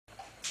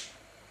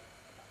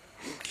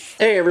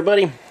Hey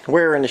everybody,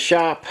 we're in the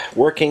shop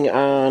working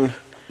on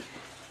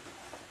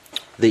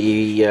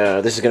the,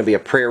 this is going to be a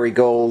Prairie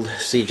Gold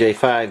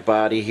CJ5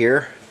 body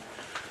here,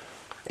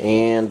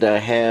 and I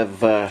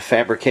have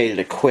fabricated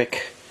a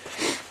quick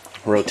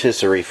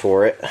rotisserie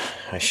for it.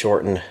 I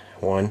shortened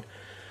one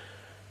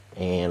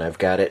and I've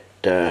got it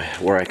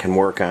where I can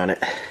work on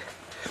it.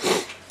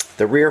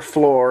 The rear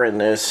floor in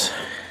this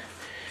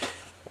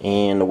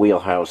and the wheel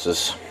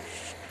houses,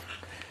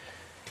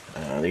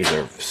 these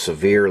are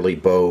severely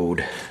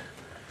bowed.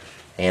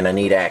 And I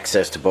need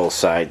access to both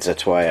sides.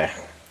 That's why I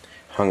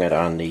hung it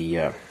on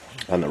the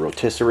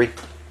rotisserie.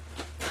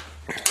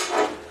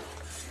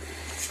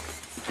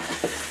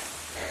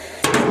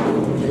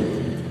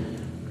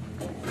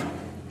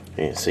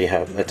 You can see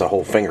how that's a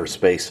whole finger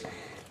space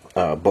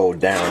bowed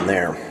down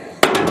there.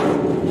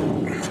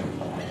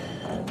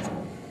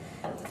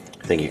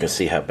 I think you can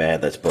see how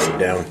bad that's bowed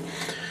down.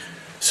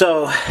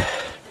 So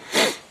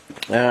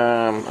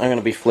I'm going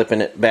to be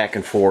flipping it back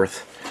and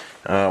forth,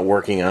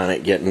 working on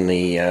it, getting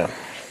the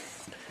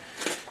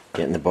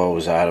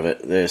bows out of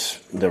it.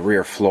 The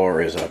rear floor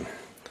is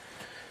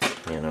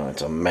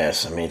it's a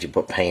mess. I mean, if you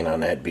put paint on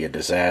that, it'd be a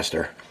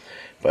disaster.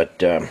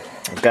 But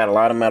I've got a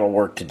lot of metal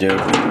work to do.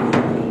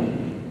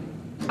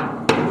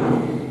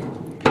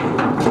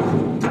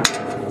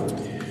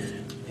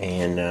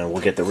 And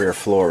we'll get the rear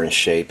floor in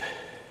shape.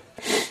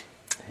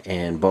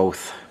 And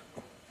both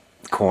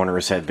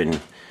corners have been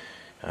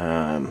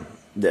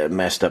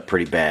messed up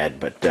pretty bad,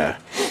 but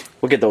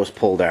we'll get those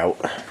pulled out.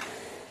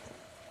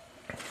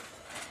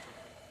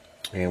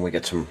 And we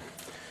got some,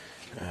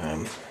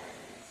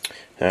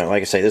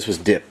 like I say, this was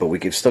dipped, but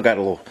we still got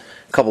a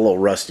couple little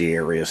rusty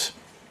areas.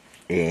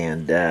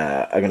 And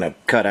I'm going to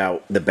cut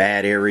out the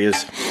bad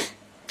areas.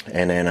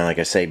 And then, like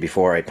I say,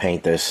 before I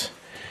paint this,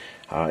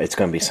 it's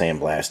going to be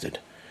sandblasted.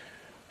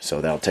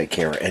 So that'll take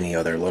care of any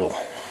other little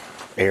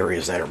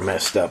areas that are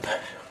messed up.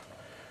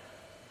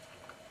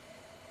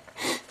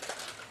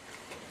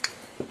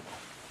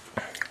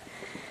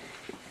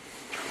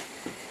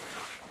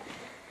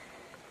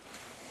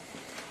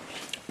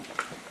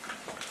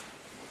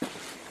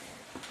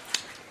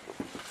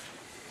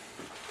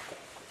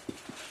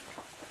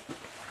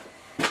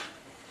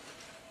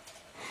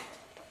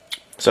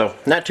 So,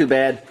 not too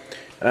bad.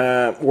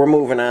 We're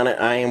moving on it.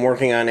 I am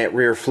working on that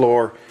rear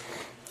floor,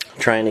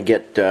 trying to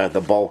get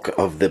the bulk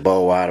of the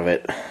bow out of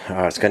it.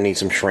 It's going to need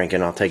some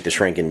shrinking. I'll take the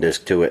shrinking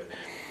disc to it.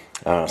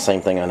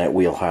 Same thing on that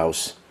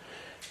wheelhouse.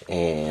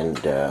 And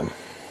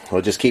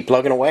we'll just keep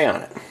plugging away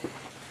on it.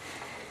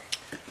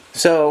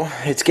 So,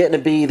 it's getting to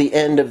be the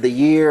end of the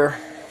year.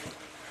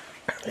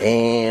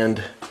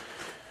 And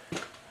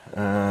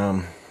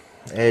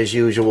as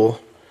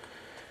usual,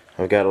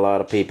 I've got a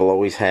lot of people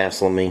always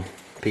hassling me.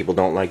 People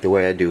don't like the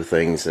way I do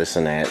things, this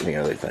and that and the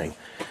other thing.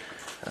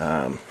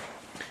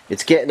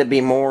 It's getting to be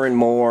more and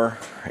more,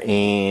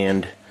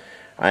 and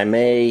I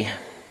may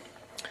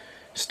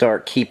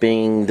start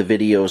keeping the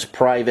videos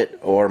private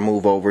or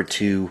move over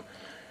to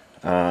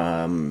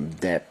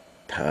that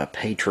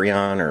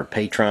Patreon or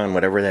Patron,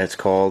 whatever that's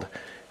called.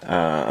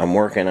 I'm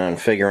working on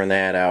figuring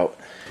that out.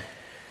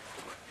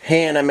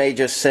 And I may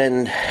just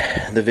send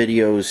the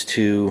videos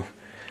to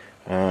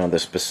the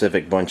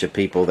specific bunch of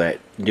people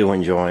that do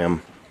enjoy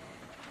them.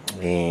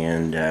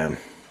 And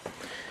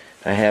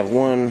I have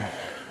one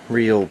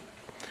real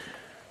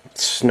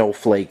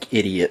snowflake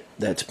idiot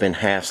that's been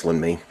hassling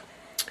me,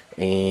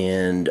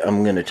 and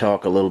I'm going to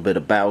talk a little bit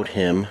about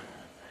him.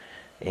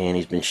 And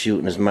he's been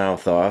shooting his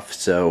mouth off,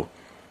 so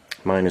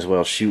might as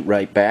well shoot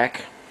right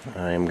back.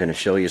 I'm going to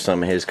show you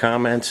some of his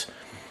comments,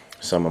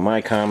 some of my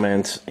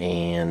comments,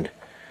 and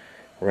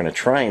we're going to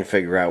try and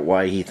figure out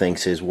why he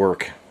thinks his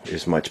work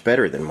is much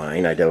better than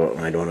mine. I don't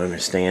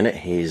understand it.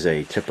 He's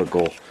a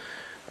typical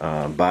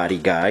body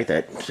guy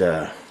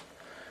that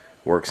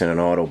works in an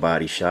auto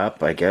body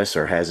shop, I guess,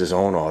 or has his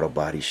own auto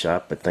body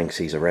shop, but thinks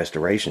he's a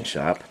restoration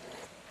shop.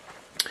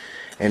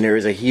 And there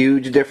is a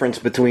huge difference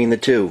between the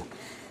two.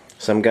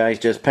 Some guys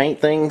just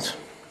paint things,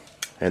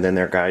 and then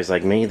there are guys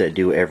like me that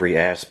do every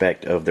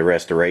aspect of the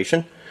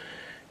restoration.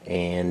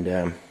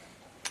 And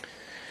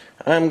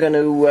I'm going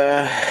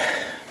to,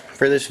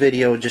 for this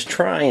video, just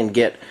try and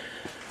get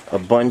a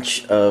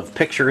bunch of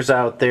pictures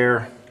out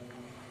there.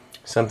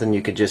 Something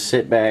you could just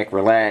sit back,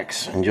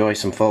 relax, enjoy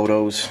some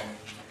photos,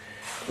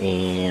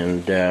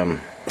 and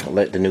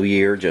let the new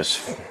year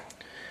just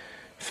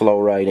flow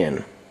right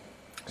in.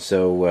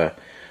 So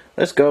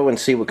let's go and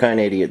see what kind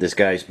of idiot this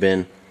guy's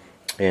been,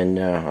 and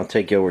I'll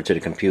take you over to the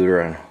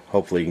computer and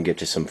hopefully you can get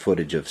you some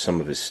footage of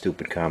some of his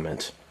stupid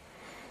comments.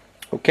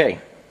 Okay,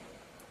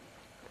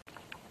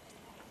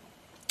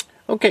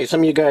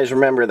 some of you guys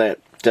remember that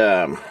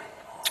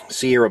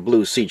Sierra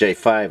Blue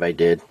CJ5 I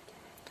did.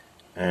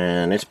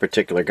 And this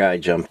particular guy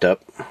jumped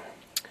up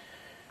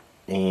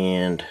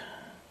and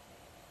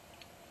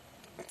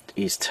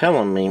he's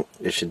telling me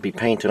it should be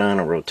painted on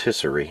a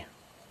rotisserie,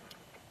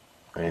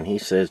 and he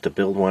says to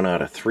build one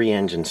out of 3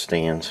 engine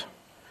stands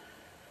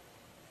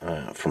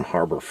from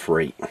Harbor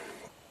Freight.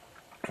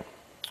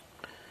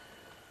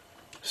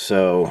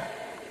 So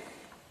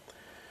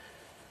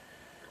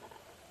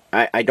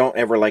I don't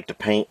ever like to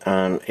paint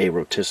on a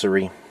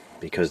rotisserie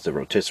because the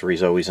rotisserie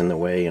is always in the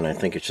way, and I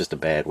think it's just a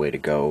bad way to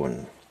go,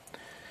 and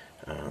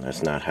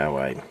that's not how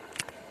I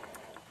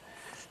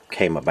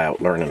came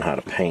about learning how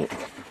to paint.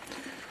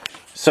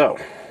 So,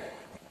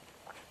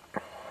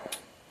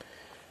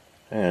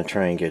 I'm going to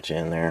try and get you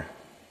in there.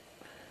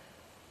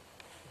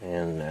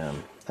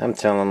 And I'm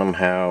telling them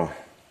how,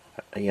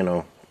 you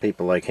know,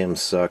 people like him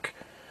suck.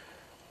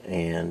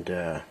 And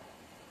I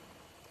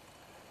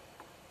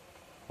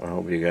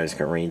hope you guys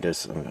can read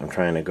this. I'm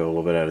trying to go a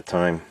little bit at a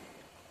time.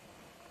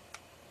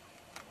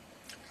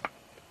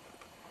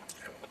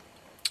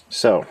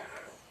 So,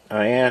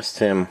 I asked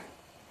him,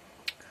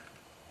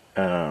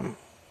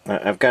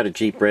 I've got a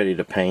Jeep ready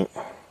to paint.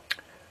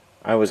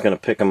 I was going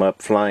to pick him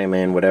up, fly him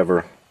in,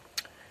 whatever.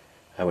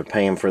 I would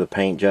pay him for the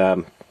paint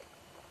job.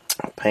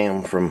 Pay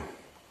him from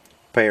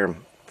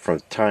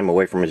time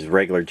away from his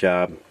regular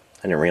job.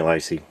 I didn't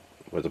realize he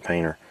was a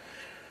painter.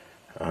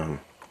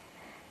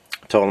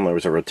 Told him there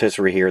was a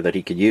rotisserie here that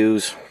he could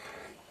use.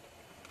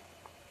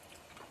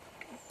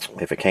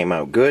 If it came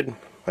out good,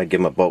 I'd give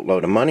him a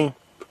boatload of money.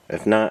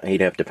 If not,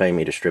 he'd have to pay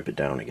me to strip it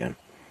down again.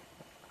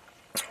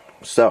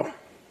 So,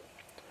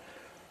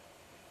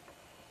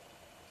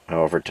 I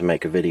offered to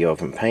make a video of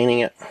him painting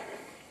it.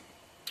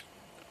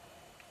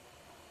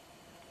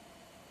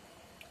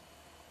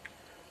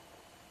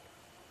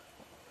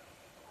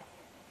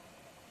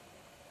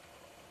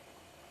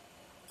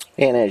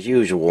 And as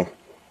usual,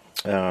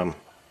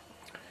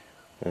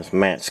 this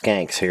Matt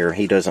Skanks here,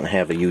 he doesn't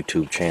have a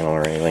YouTube channel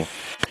or anything,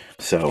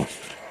 so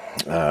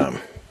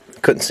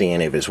couldn't see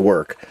any of his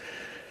work.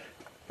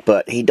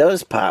 But he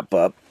does pop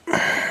up.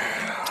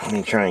 Let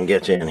me try and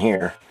get you in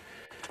here.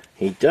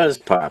 He does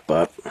pop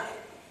up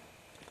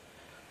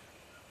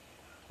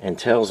and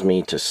tells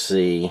me to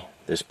see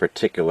this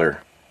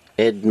particular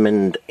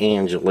Edmund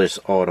Angelis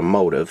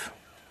Automotive.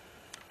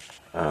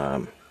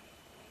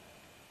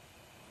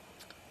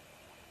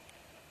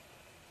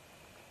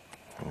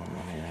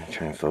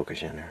 Try and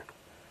focus in there.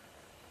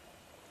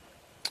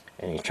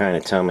 And he's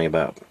trying to tell me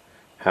about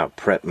how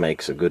prep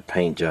makes a good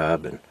paint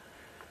job,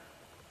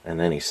 and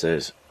then he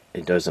says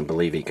he doesn't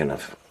believe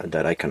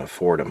that I can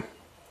afford him.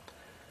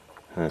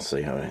 Let's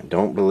see,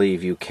 don't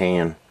believe you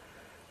can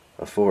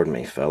afford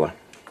me, fella.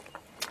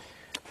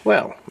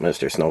 Well,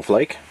 Mr.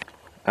 Snowflake,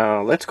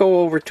 let's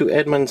go over to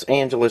Edmunds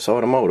Angelis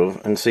Automotive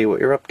and see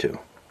what you're up to.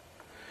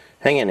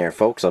 Hang in there,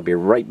 folks. I'll be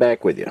right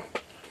back with you.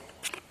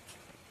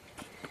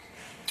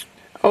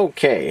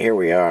 Okay, here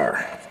we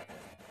are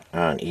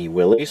on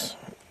E-Willie's,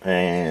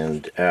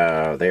 and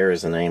there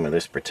is the name of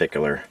this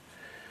particular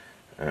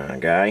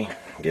guy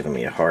giving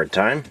me a hard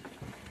time,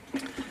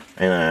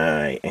 and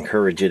I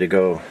encourage you to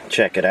go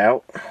check it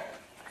out.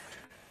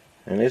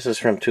 And this is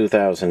from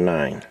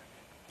 2009,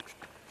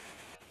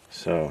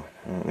 so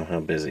I don't know how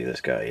busy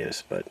this guy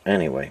is, but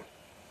anyway.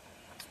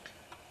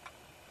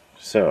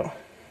 So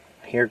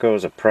here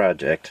goes a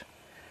project.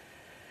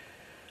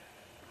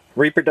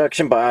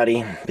 Reproduction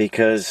body,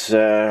 because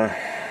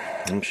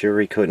I'm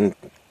sure he couldn't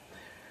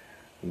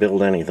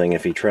build anything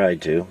if he tried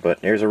to,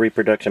 but there's a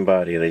reproduction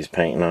body that he's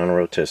painting on a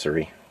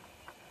rotisserie.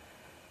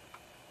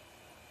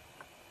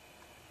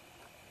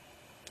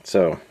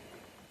 So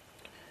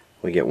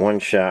we get one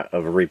shot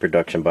of a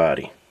reproduction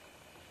body.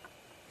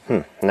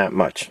 Not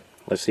much.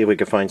 Let's see if we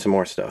can find some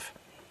more stuff.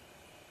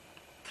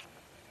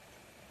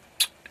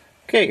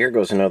 Okay, here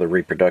goes another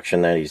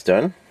reproduction that he's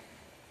done.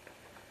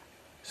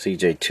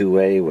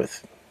 CJ5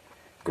 with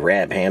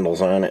grab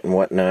handles on it and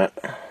whatnot.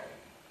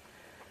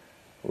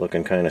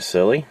 Looking kind of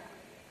silly,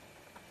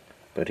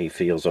 but he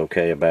feels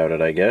okay about it,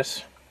 I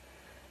guess.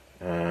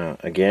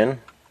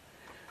 Again,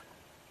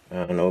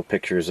 no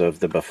pictures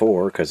of the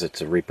before because it's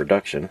a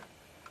reproduction,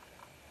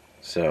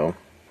 so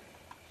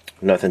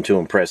nothing too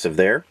impressive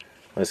there.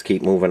 Let's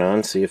keep moving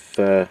on, see if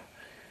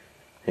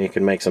he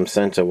can make some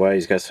sense of why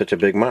he's got such a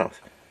big mouth.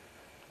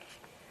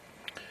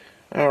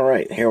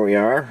 Alright, here we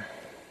are.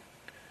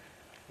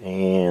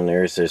 And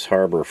there's this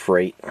Harbor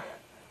Freight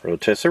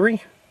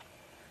rotisserie.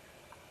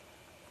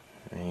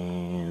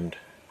 And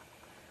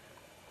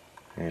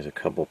there's a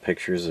couple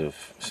pictures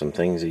of some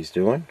things he's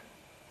doing.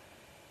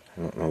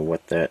 I don't know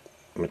what that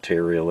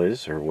material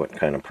is or what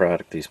kind of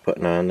product he's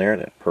putting on there,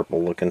 that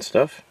purple looking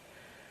stuff.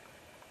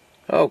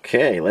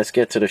 Okay, let's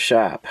get to the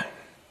shop.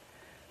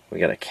 We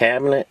got a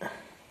cabinet.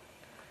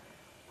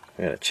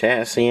 We got a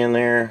chassis in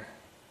there.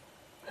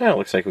 Oh,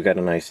 looks like we got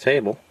a nice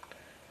table.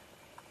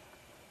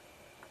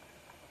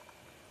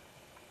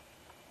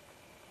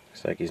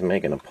 Looks like he's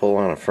making a pull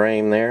on a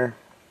frame there.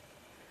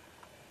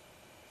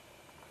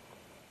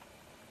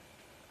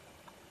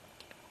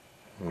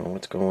 I don't know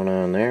what's going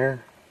on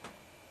there.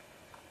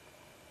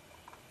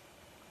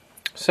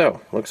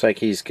 So, looks like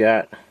he's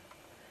got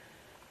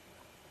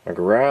a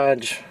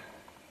garage.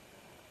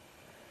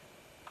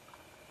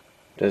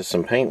 Does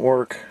some paint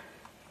work.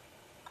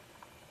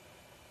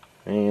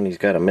 And he's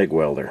got a MIG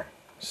welder.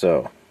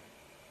 So,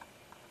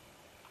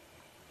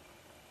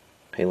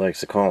 he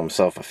likes to call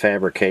himself a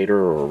fabricator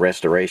or a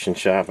restoration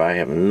shop. I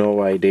have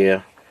no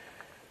idea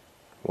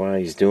why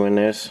he's doing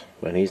this,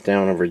 but he's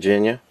down in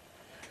Virginia.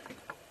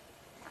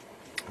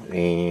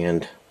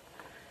 And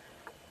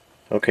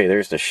okay,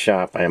 there's the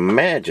shop. I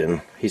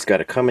imagine he's got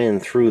to come in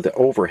through the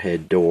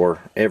overhead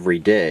door every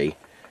day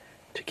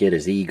to get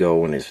his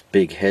ego and his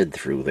big head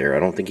through there. I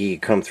don't think he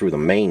could come through the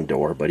main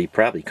door, but he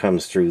probably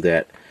comes through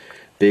that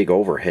big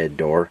overhead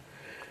door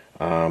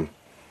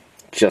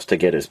just to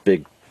get his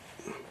big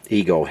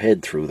ego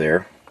head through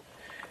there.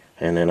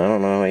 And then I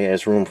don't know if he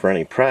has room for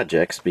any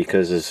projects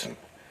because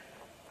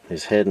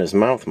his head and his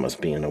mouth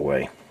must be in the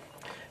way.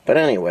 But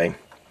anyway,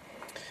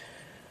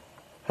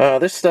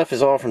 this stuff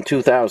is all from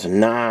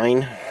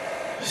 2009,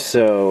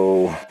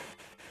 so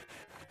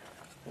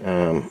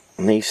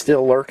he's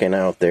still lurking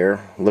out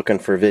there looking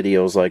for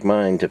videos like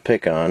mine to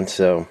pick on.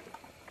 So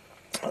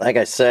like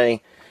I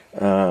say,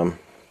 I'm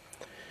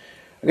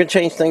going to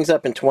change things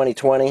up in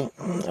 2020.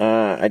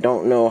 I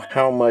don't know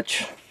how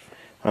much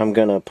I'm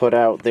going to put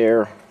out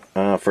there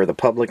for the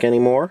public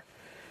anymore.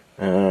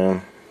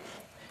 You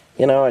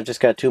know, I just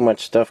got too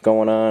much stuff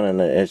going on,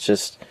 and it's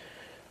just,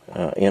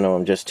 you know,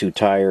 I'm just too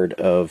tired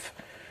of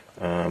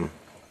the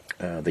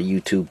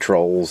YouTube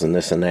trolls and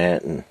this and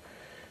that, and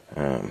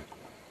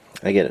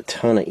I get a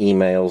ton of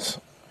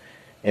emails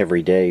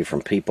every day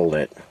from people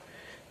that,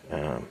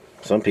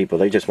 some people,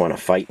 they just want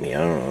to fight me. I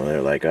don't know,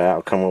 they're like, oh,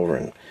 I'll come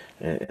over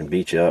and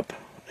beat you up.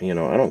 You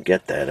know, I don't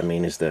get that. I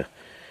mean,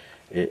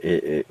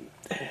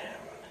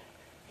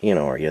 you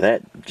know, are you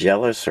that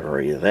jealous, or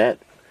are you that,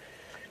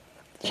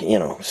 you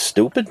know,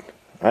 stupid?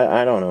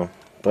 I don't know.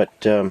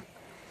 But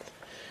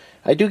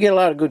I do get a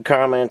lot of good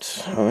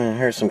comments.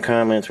 Here's some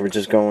comments we're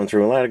just going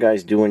through. A lot of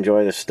guys do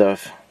enjoy this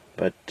stuff.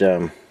 But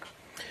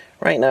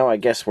right now, I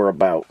guess we're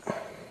about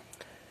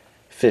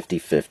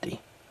 50-50.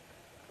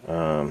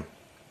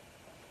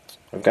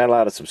 I've got a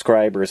lot of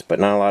subscribers, but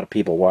not a lot of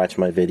people watch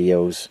my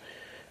videos.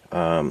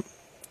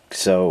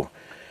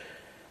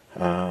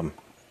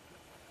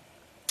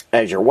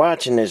 As you're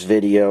watching this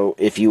video,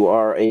 if you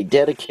are a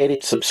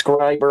dedicated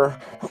subscriber,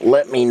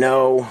 let me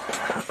know.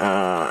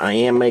 I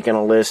am making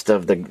a list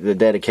of the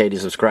dedicated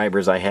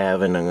subscribers I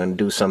have, and I'm going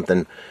to do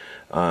something.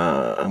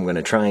 I'm going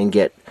to try and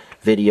get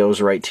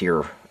videos right to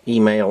your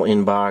email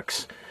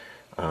inbox.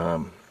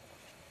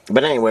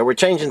 But anyway, we're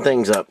changing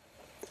things up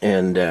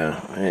and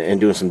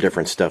doing some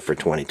different stuff for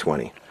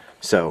 2020.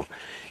 So,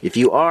 if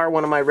you are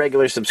one of my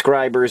regular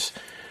subscribers,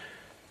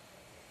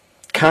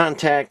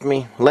 contact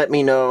me, let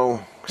me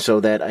know,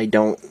 so that I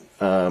don't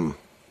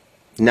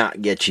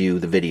not get you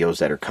the videos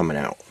that are coming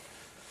out.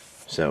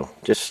 So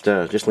just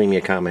leave me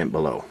a comment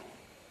below.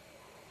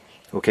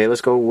 Okay,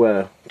 let's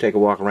go take a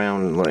walk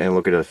around and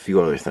look at a few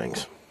other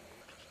things.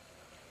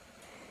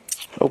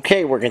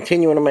 Okay, we're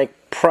continuing to make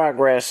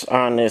progress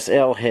on this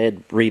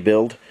L-head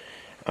rebuild.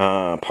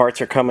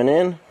 Parts are coming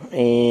in,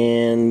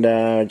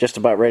 and just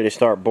about ready to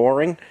start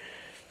boring.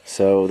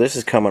 So this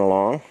is coming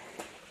along.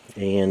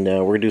 And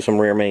we're going to do some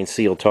rear main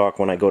seal talk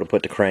when I go to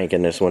put the crank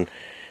in this one.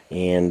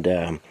 And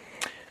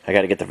I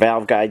got to get the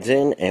valve guides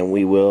in, and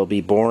we will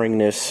be boring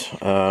this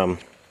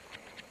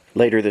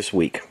later this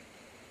week.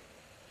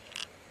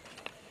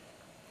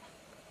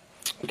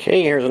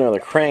 Okay, here's another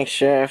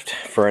crankshaft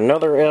for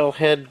another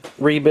L-head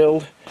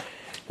rebuild.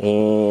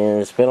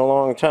 And it's been a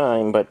long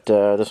time, but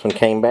this one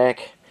came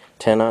back.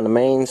 10 on the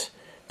mains,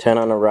 10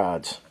 on the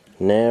rods.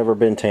 Never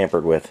been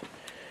tampered with.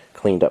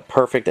 Cleaned up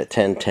perfect at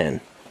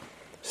 10-10.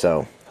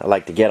 So I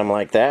like to get them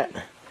like that.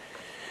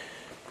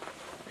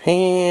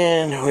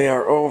 And we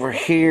are over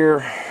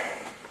here,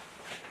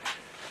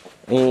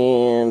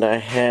 and I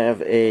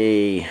have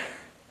a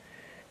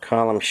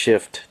column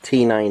shift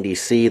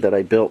T90C that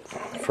I built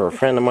for a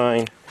friend of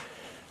mine,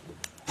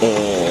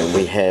 and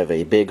we have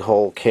a big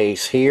hole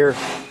case here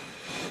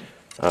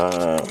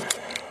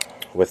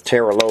with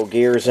Terra-Low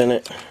gears in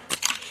it,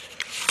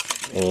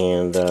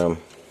 and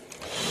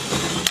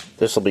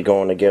this will be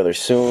going together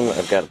soon.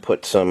 I've got to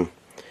put some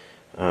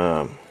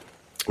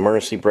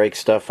emergency brake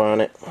stuff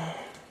on it,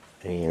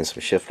 and some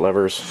shift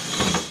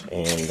levers,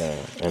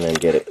 and then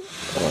get it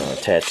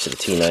attached to the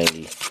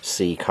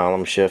T90C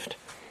column shift.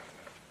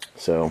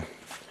 So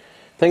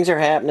things are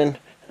happening.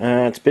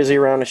 It's busy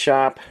around the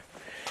shop.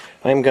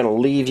 I'm going to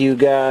leave you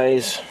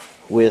guys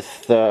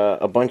with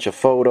a bunch of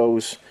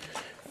photos.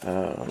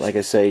 Like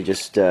I say,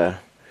 just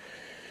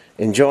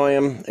enjoy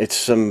them. It's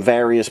some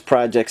various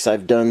projects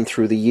I've done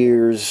through the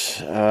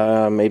years.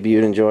 Maybe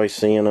you'd enjoy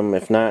seeing them.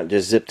 If not,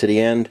 just zip to the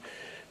end.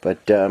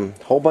 But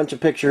whole bunch of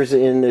pictures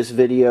in this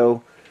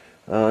video.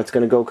 It's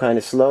going to go kind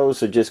of slow,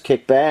 so just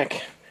kick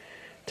back,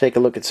 take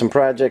a look at some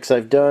projects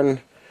I've done,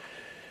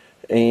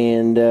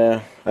 and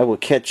I will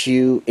catch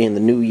you in the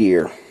new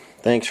year.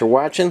 Thanks for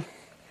watching,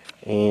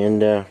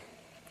 and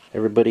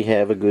everybody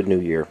have a good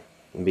new year,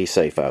 and be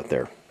safe out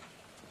there.